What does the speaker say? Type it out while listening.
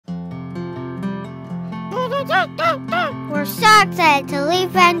We're so excited to leave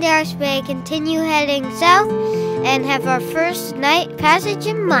Banderas Bay, continue heading south, and have our first night passage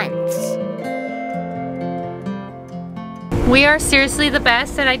in months. We are seriously the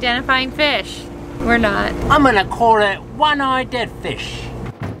best at identifying fish. We're not. I'm gonna call it one-eyed dead fish.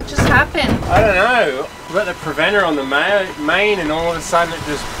 What just happened? I don't know. We got the preventer on the main and all of a sudden it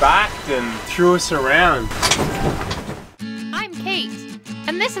just backed and threw us around. I'm Kate,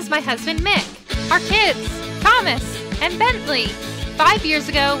 and this is my husband Mick. Our kids, Thomas and Bentley. 5 years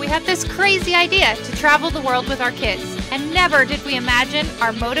ago, we had this crazy idea to travel the world with our kids, and never did we imagine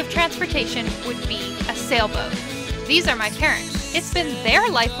our mode of transportation would be a sailboat. These are my parents. It's been their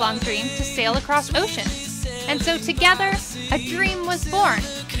lifelong dream to sail across oceans. And so together, a dream was born.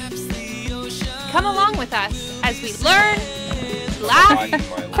 Come along with us as we learn, laugh,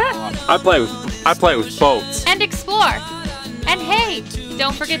 I play with boats. and explore. And hey,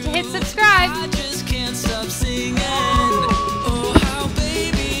 don't forget to hit subscribe. I just can't stop singing. Oh, how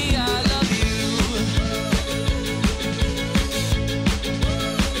baby I love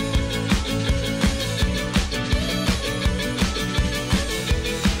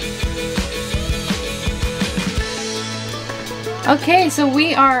Okay, so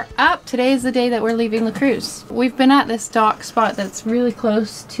we are up. Today is the day that we're leaving the cruise. We've been at this dock spot that's really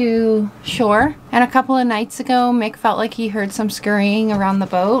close to shore. And a couple of nights ago, Mick felt like he heard some scurrying around the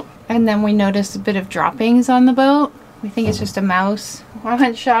boat. And then we noticed a bit of droppings on the boat. We think it's just a mouse. I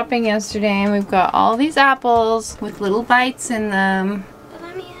went shopping yesterday and we've got all these apples with little bites in them. But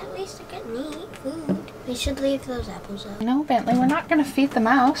I mean, at least I can eat food. We should leave those apples out. No, Bentley, we're not gonna feed the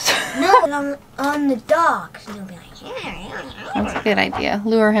mouse. No, on the docks. And they'll be like, That's a good idea.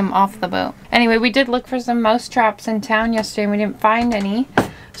 Lure him off the boat. Anyway, we did look for some mouse traps in town yesterday and we didn't find any.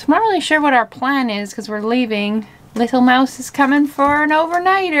 So I'm not really sure what our plan is because we're leaving. Little Mouse is coming for an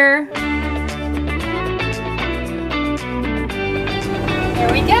overnighter.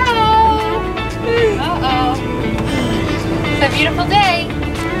 Here we go! Uh-oh. It's a beautiful day.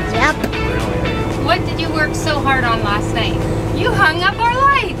 yep. What did you work so hard on last night? You hung up our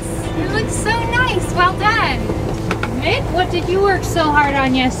lights. You look so nice. Well done. Mick, what did you work so hard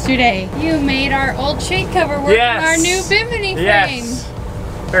on yesterday? You made our old shade cover work on our new Bimini frame. Yes.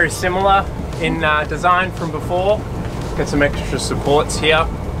 Very similar in design from before. Got some extra supports here.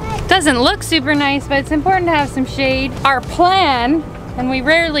 Doesn't look super nice, but it's important to have some shade. Our plan, and we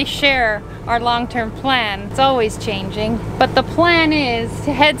rarely share our long-term plan, it's always changing, but the plan is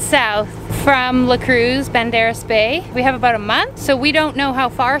to head south from La Cruz, Banderas Bay. We have about a month, so we don't know how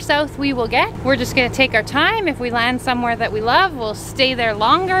far south we will get. We're just gonna take our time. If we land somewhere that we love, we'll stay there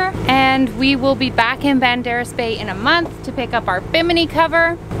longer, and we will be back in Banderas Bay in a month to pick up our Bimini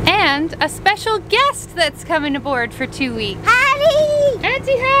cover and a special guest that's coming aboard for 2 weeks. Hattie!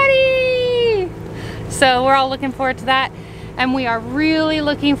 Auntie Hattie! So we're all looking forward to that, and we are really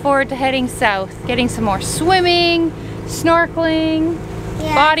looking forward to heading south, getting some more swimming, snorkeling,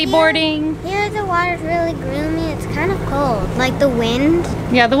 bodyboarding. Here the water's really gloomy. It's kind of cold, like the wind.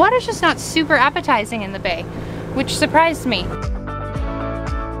 Yeah, the water's just not super appetizing in the bay, which surprised me.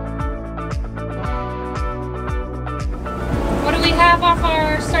 What do we have off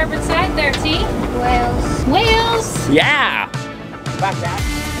our starboard side there, T? Whales. Whales! Yeah! Back that.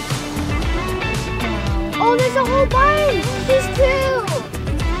 Oh, there's a whole bunch! There's two!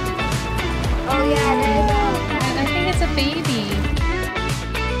 Oh yeah, there's a... I think it's a baby.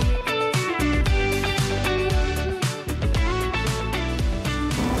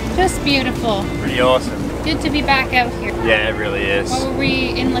 Just beautiful. Pretty awesome. Good to be back out here. Yeah, it really is. Well, were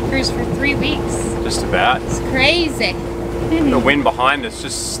we in La Cruz for 3 weeks? Just about. It's crazy. The wind behind us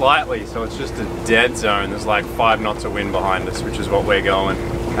just slightly, so it's just a dead zone. There's like 5 knots of wind behind us, which is what we're going.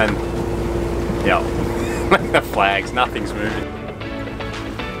 And yeah, like the flags, nothing's moving.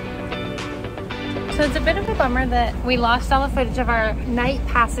 So it's a bit of a bummer that we lost all the footage of our night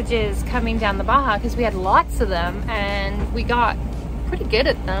passages coming down the Baja because we had lots of them and we got pretty good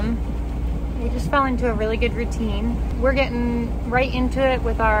at them. We just fell into a really good routine. We're getting right into it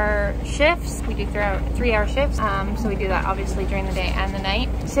with our shifts. We do 3-hour shifts, so we do that obviously during the day and the night.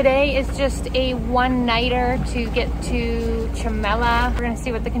 Today is just a one-nighter to get to Chamela. We're gonna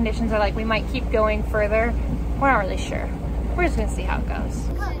see what the conditions are like. We might keep going further. We're not really sure. We're just gonna see how it goes.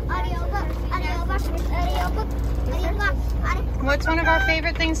 What's one of our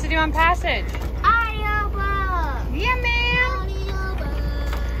favorite things to do on passage? Audiobook! Yeah, man!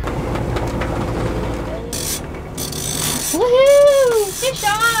 Woohoo! Fish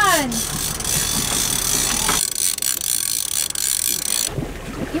on!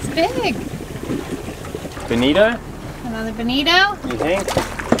 He's big. Bonito? Another bonito. You think?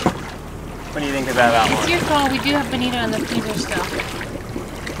 What do you think about that It's one? your call. We do have bonito in the freezer still.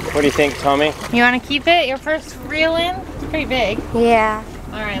 What do you think, Tommy? You want to keep it? Your first reel in? It's pretty big. Yeah.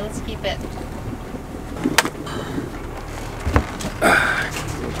 All right, let's keep it.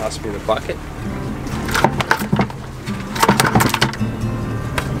 Pass me the bucket.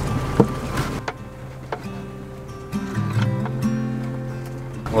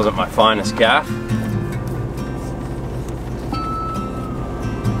 Wasn't my finest gaff.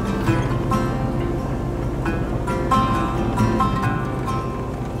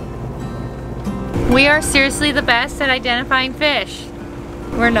 We are seriously the best at identifying fish.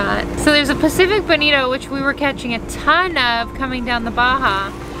 We're not. So there's a Pacific bonito, which we were catching a ton of coming down the Baja.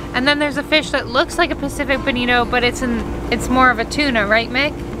 And then there's a fish that looks like a Pacific bonito, but it's more of a tuna, right,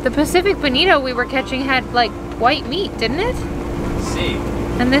 Mick? The Pacific bonito we were catching had like white meat, didn't it? See.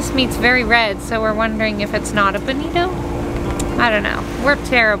 And this meat's very red, so we're wondering if it's not a bonito. I don't know. We're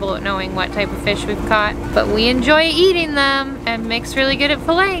terrible at knowing what type of fish we've caught, but we enjoy eating them, and Mick's really good at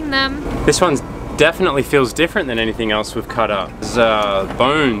filleting them. This one's definitely feels different than anything else we've cut up. There's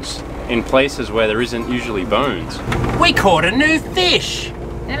bones in places where there isn't usually bones. We caught a new fish.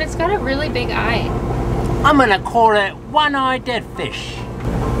 And it's got a really big eye. I'm gonna call it one-eyed dead fish.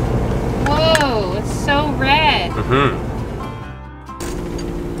 Whoa, it's so red.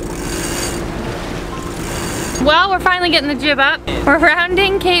 Well, we're finally getting the jib up. We're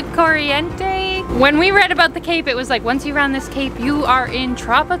rounding Cape Corriente. When we read about the Cape, it was like, once you round this Cape, you are in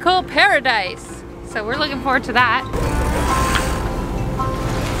tropical paradise. So we're looking forward to that.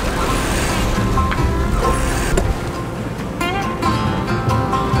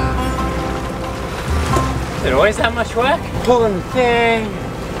 Is it always that much work? Pulling the thing.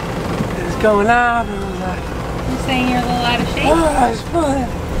 It's going up. And I was like, You're saying you're a little out of shape? oh, I was pulling.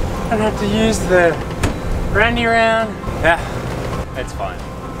 I have to use the brandy round. Yeah, it's fine.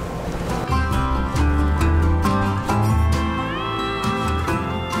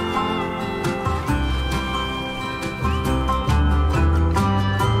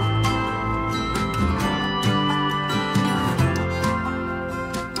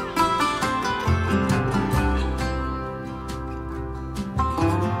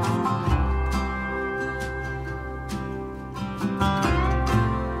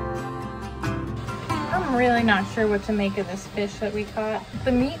 I'm really not sure what to make of this fish that we caught.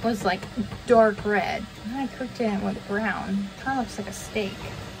 The meat was like dark red. And I cooked it with brown. Kind of looks like a steak.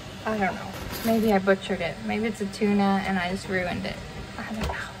 I don't know. Maybe I butchered it. Maybe it's a tuna and I just ruined it. I don't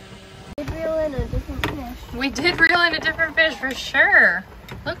know. We reel in a different fish. We did reel in a different fish for sure.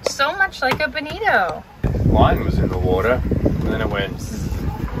 Looked so much like a bonito. Line was in the water, and then it went,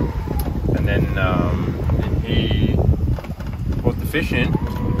 and then he brought the fish in.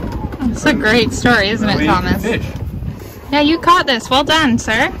 It's a great story, isn't it, Thomas? Fish. Yeah, you caught this. Well done,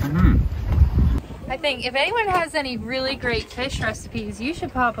 sir. I think if anyone has any really great fish recipes, you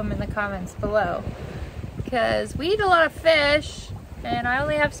should pop them in the comments below. Because we eat a lot of fish, and I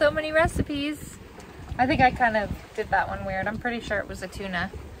only have so many recipes. I think I kind of did that one weird. I'm pretty sure it was a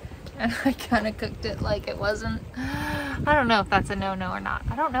tuna. And I kind of cooked it like it wasn't. I don't know if that's a no-no or not.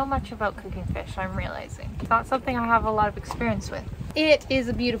 I don't know much about cooking fish, I'm realizing. It's not something I have a lot of experience with. It is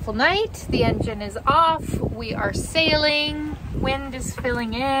a beautiful night. The engine is off. We are sailing. Wind is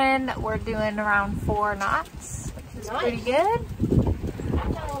filling in. We're doing around 4 knots, which is pretty good.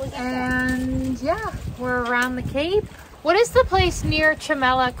 And yeah, we're around the Cape. What is the place near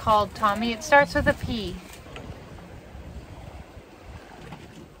Chimela called, Tommy? It starts with a P.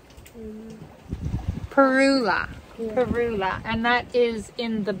 Parula. Parula, and that is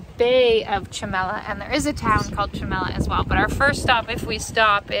in the Bay of Chimela, and there is a town called Chimela as well, but our first stop, if we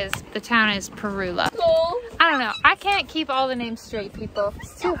stop, is the town is Parula. I don't know, I can't keep all the names straight, people.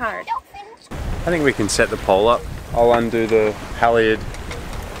 It's too hard. I think we can set the pole up. I'll undo the halyard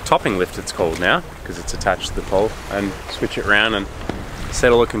topping lift, it's called now, because it's attached to the pole, and switch it around and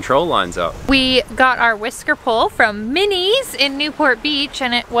set all the control lines up. We got our whisker pole from Minnie's in Newport Beach,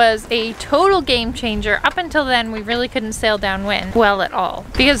 and it was a total game changer. Up until then, we really couldn't sail downwind well at all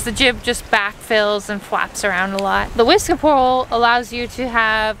because the jib just backfills and flaps around a lot. The whisker pole allows you to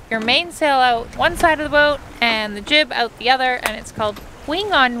have your mainsail out one side of the boat and the jib out the other, and it's called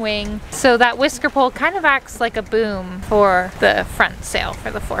wing on wing. So that whisker pole kind of acts like a boom for the front sail, for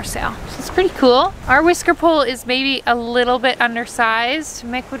the foresail. So it's pretty cool. Our whisker pole is maybe a little bit undersized.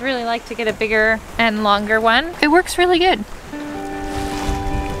 Mick would really like to get a bigger and longer one. It works really good.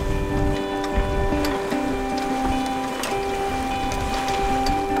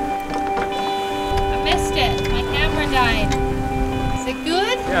 I missed it. My camera died. Is it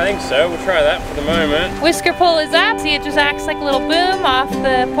good? Yeah, I think so. We'll try that for the moment. Whisker pull is up. See, it just acts like a little boom off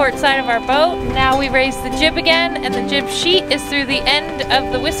the port side of our boat. Now we raise the jib again, and the jib sheet is through the end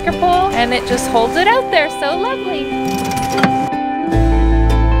of the whisker pull, and it just holds it out there so lovely.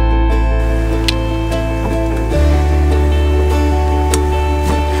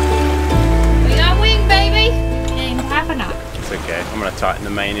 We got wing, baby! And half a knot. It's okay. I'm going to tighten the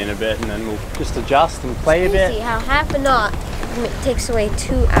main in a bit, and then we'll just adjust and play a Crazy bit. how half a knot takes away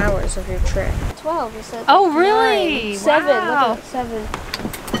 2 hours of your trip. 12 instead of Oh, really? 9. 7. Wow. Look at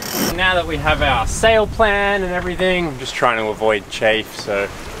 7. Now that we have our sail plan and everything, I'm just trying to avoid chafe, so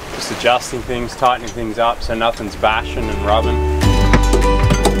just adjusting things, tightening things up so nothing's bashing and rubbing.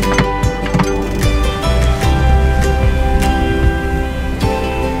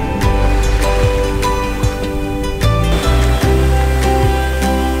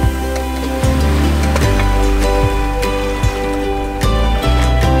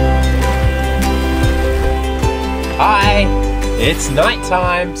 Hi, it's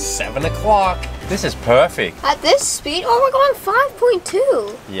nighttime, 7 o'clock. This is perfect. At this speed, oh, we're going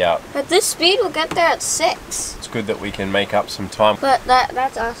 5.2. Yeah, At this speed, we'll get there at 6. it's good that we can make up some time. But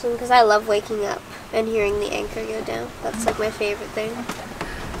that's awesome because I love waking up and hearing the anchor go down. That's like my favorite thing.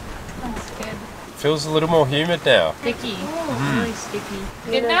 That's good. Feels a little more humid now. Sticky. Really sticky.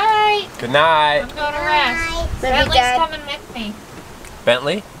 Good night. Good night. I'm going to rest. Maybe Bentley's Dad. coming with me.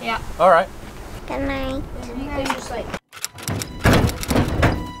 Bentley? Yeah. All right. Good night. Just like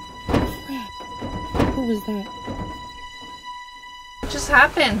What was that? What just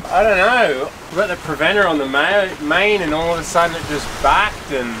happened? I don't know. We got the preventer on the main and all of a sudden it just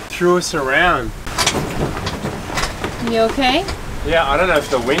backed and threw us around. You okay? Yeah, I don't know if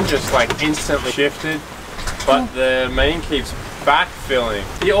the wind just like instantly shifted, but the main keeps backfilling.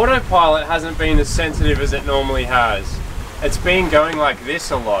 The autopilot hasn't been as sensitive as it normally has. It's been going like this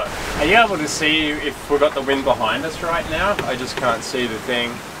a lot. Are you able to see if we've got the wind behind us right now? I just can't see the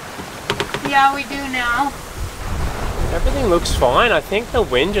thing. Yeah, we do now. Everything looks fine. I think the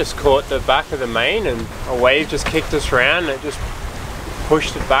wind just caught the back of the main and a wave just kicked us around and it just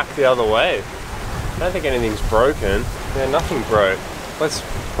pushed it back the other way. I don't think anything's broken. Yeah, nothing broke. Let's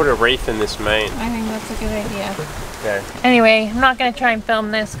put a reef in this main. I think that's a good idea. Okay. Anyway, I'm not going to try and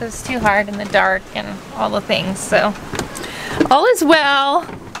film this because it's too hard in the dark and all the things, so all is well.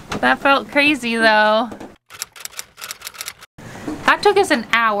 That felt crazy though. That took us an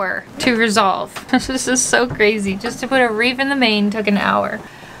hour to resolve. This is so crazy. Just to put a reef in the main took an hour.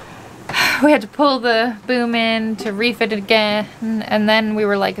 We had to pull the boom in to reef it again, and then we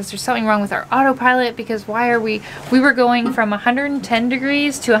were like, is there something wrong with our autopilot? Because why are we were going from 110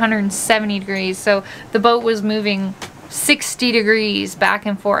 degrees to 170 degrees, so the boat was moving 60 degrees back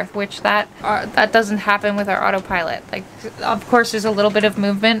and forth, which that doesn't happen with our autopilot. Like, of course there's a little bit of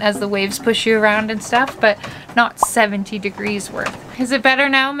movement as the waves push you around and stuff, but not 70 degrees worth. Is it better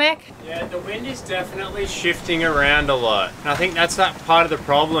now, Mick? Yeah, the wind is definitely shifting around a lot. And I think that's that part of the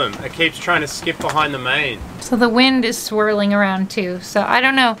problem. It keeps trying to skip behind the main. So the wind is swirling around too. So I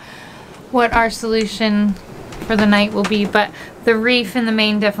don't know what our solution for the night will be, but the reef in the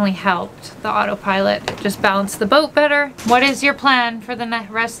main definitely helped. The autopilot just balanced the boat better. What is your plan for the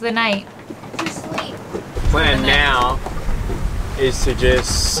rest of the night? to sleep. Plan now is to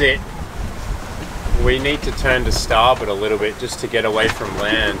just sit. We need to turn to starboard a little bit just to get away from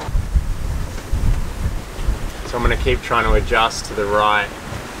land. So I'm going to keep trying to adjust to the right.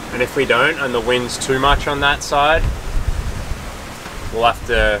 And if we don't, and the wind's too much on that side, we'll have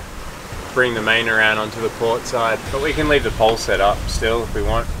to bring the main around onto the port side. But we can leave the pole set up still if we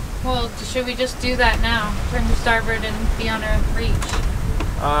want. Well, should we just do that now? Turn to starboard and be on a reach?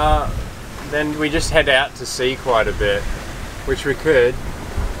 Then we just head out to sea quite a bit, which we could.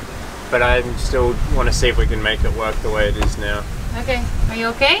 But I still want to see if we can make it work the way it is now. Okay, are you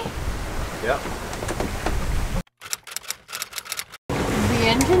okay? Yep. The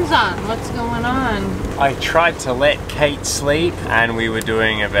engine's on. What's going on? I tried to let Kate sleep and we were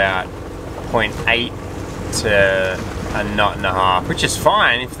doing about 0.8 to a knot and a half, which is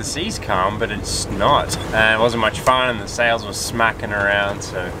fine if the sea's calm, but it's not. And it wasn't much fun and the sails were smacking around,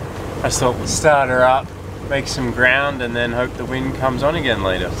 so I just thought we'll start her up, make some ground, and then hope the wind comes on again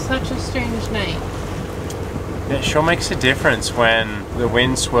later. Such a strange night. Yeah, it sure makes a difference when the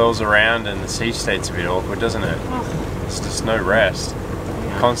wind swirls around and the sea state's a bit awkward, doesn't it? Oh. It's just no rest.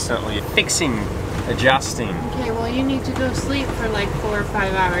 Constantly fixing, adjusting. Okay, well you need to go sleep for like 4 or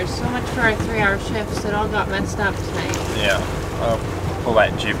 5 hours. So much for our 3-hour shifts. It all got messed up tonight. Yeah, I'll pull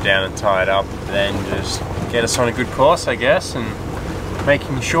that jib down and tie it up, then just get us on a good course, I guess, and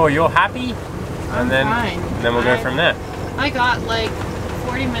making sure you're happy, and then we'll go from there. I got like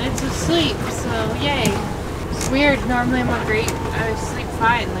 40 minutes of sleep, so yay. It's weird, normally I sleep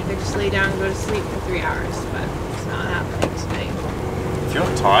fine, like I just lay down and go to sleep for 3 hours, but it's not happening today. If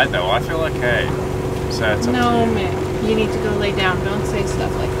you're tired though, I feel okay. So it's up No, to you. Mick, you need to go lay down, don't say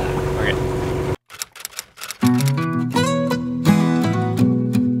stuff like that. Okay.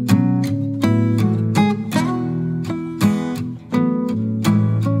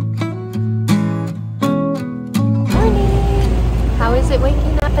 How is it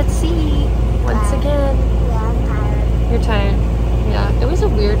waking up at sea once again? Yeah, I'm tired. You're tired. Yeah, it was a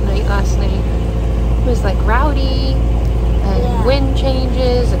weird night last night. It was like rowdy and wind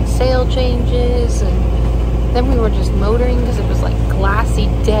changes and sail changes, and then we were just motoring because it was like glassy,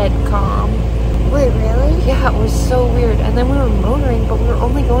 dead calm. Wait, really? Yeah, it was so weird. And then we were motoring, but we were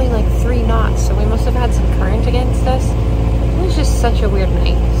only going like 3 knots, so we must have had some current against us. It was just such a weird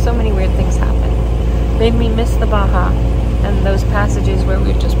night. So many weird things happened. Made me miss the Baja and those passages where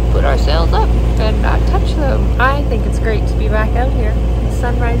we just put our sails up and not touch them. I think it's great to be back out here. The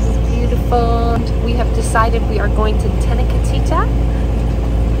sunrise is beautiful. We have decided we are going to Tenacatita,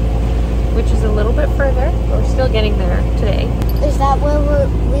 which is a little bit further, but we're still getting there today. Is that where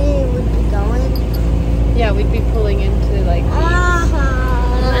we would be going? Yeah, we'd be pulling into like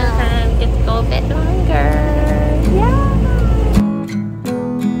get to go a bit longer. Yeah.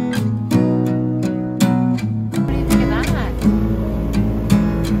 What do you think of that?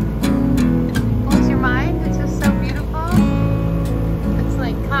 Blows your mind? It's just so beautiful. It's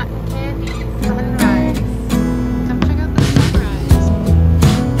like cotton candy sunrise. Come check out the sunrise.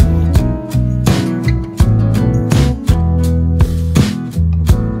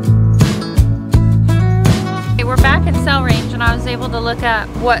 Okay, we're back in cell range, and I was able to look at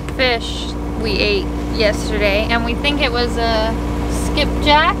what fish we ate yesterday, and we think it was a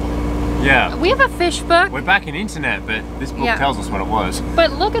skipjack. Yeah. We have a fish book, We're back in internet, but this book Yeah. tells us what it was.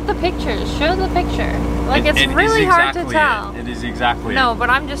 but look at the pictures. Show the picture. Like, it's really hard to tell. It is exactly No, but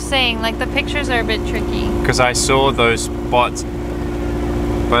I'm just saying, like, the pictures are a bit tricky. Because I saw those spots.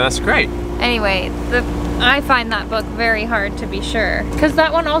 But that's great. Anyway, I find that book very hard to be sure. Because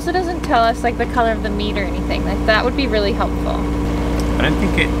that one also doesn't tell us, like, the color of the meat or anything. Like, that would be really helpful. I don't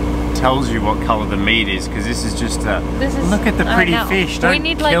think it tells you what color the meat is, because this is just a look at the I pretty know. fish. Don't We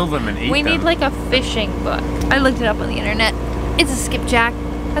need, kill them and eat them. We need like a fishing book. I looked it up on the internet. It's a skipjack.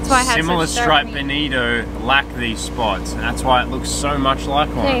 That's why I had Similar such striped meat. bonito lack these spots, and that's why it looks so much like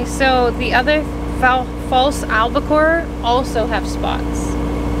one. Okay, so the other false albacore also have spots,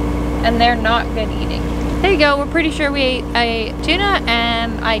 and they're not good eating. There you go. We're pretty sure we ate a tuna,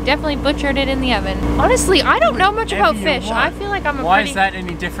 and I definitely butchered it in the oven. Honestly, I don't know much about Whatever you fish. want. I feel like I'm a Why pretty... is that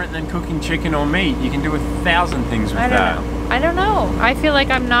any different than cooking chicken or meat? You can do 1,000 things with I don't that. know. I don't know. I feel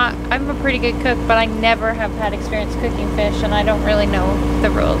like I'm a pretty good cook, but I never have had experience cooking fish, and I don't really know the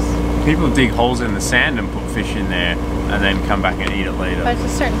rules. People dig holes in the sand and put fish in there, and then come back and eat it later. But it's a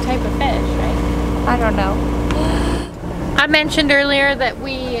certain type of fish, right? I don't know. I mentioned earlier that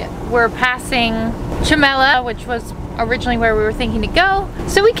we were passing Shawna, which was originally where we were thinking to go.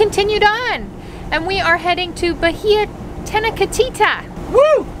 So we continued on, and we are heading to Bahia, Tenacatita.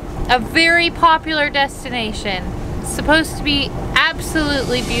 Woo! A very popular destination. It's supposed to be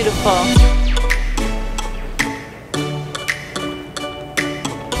absolutely beautiful.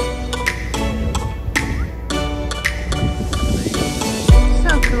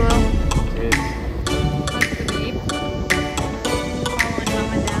 So cool. Look at the deep. Following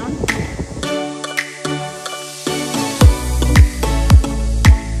Mama down.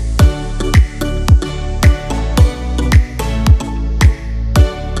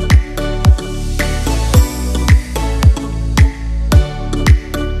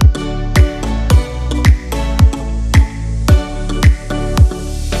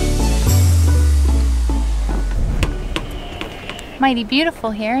 Mighty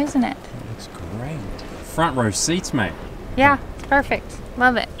beautiful here, isn't it? Looks great. Front row seats, mate. Yeah, it's perfect.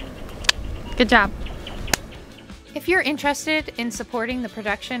 Love it. Good job. If you're interested in supporting the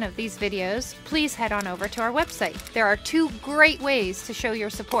production of these videos, please head on over to our website. There are 2 great ways to show your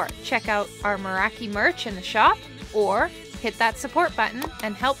support. Check out our Meraki merch in the shop, or hit that support button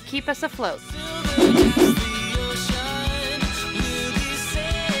and help keep us afloat.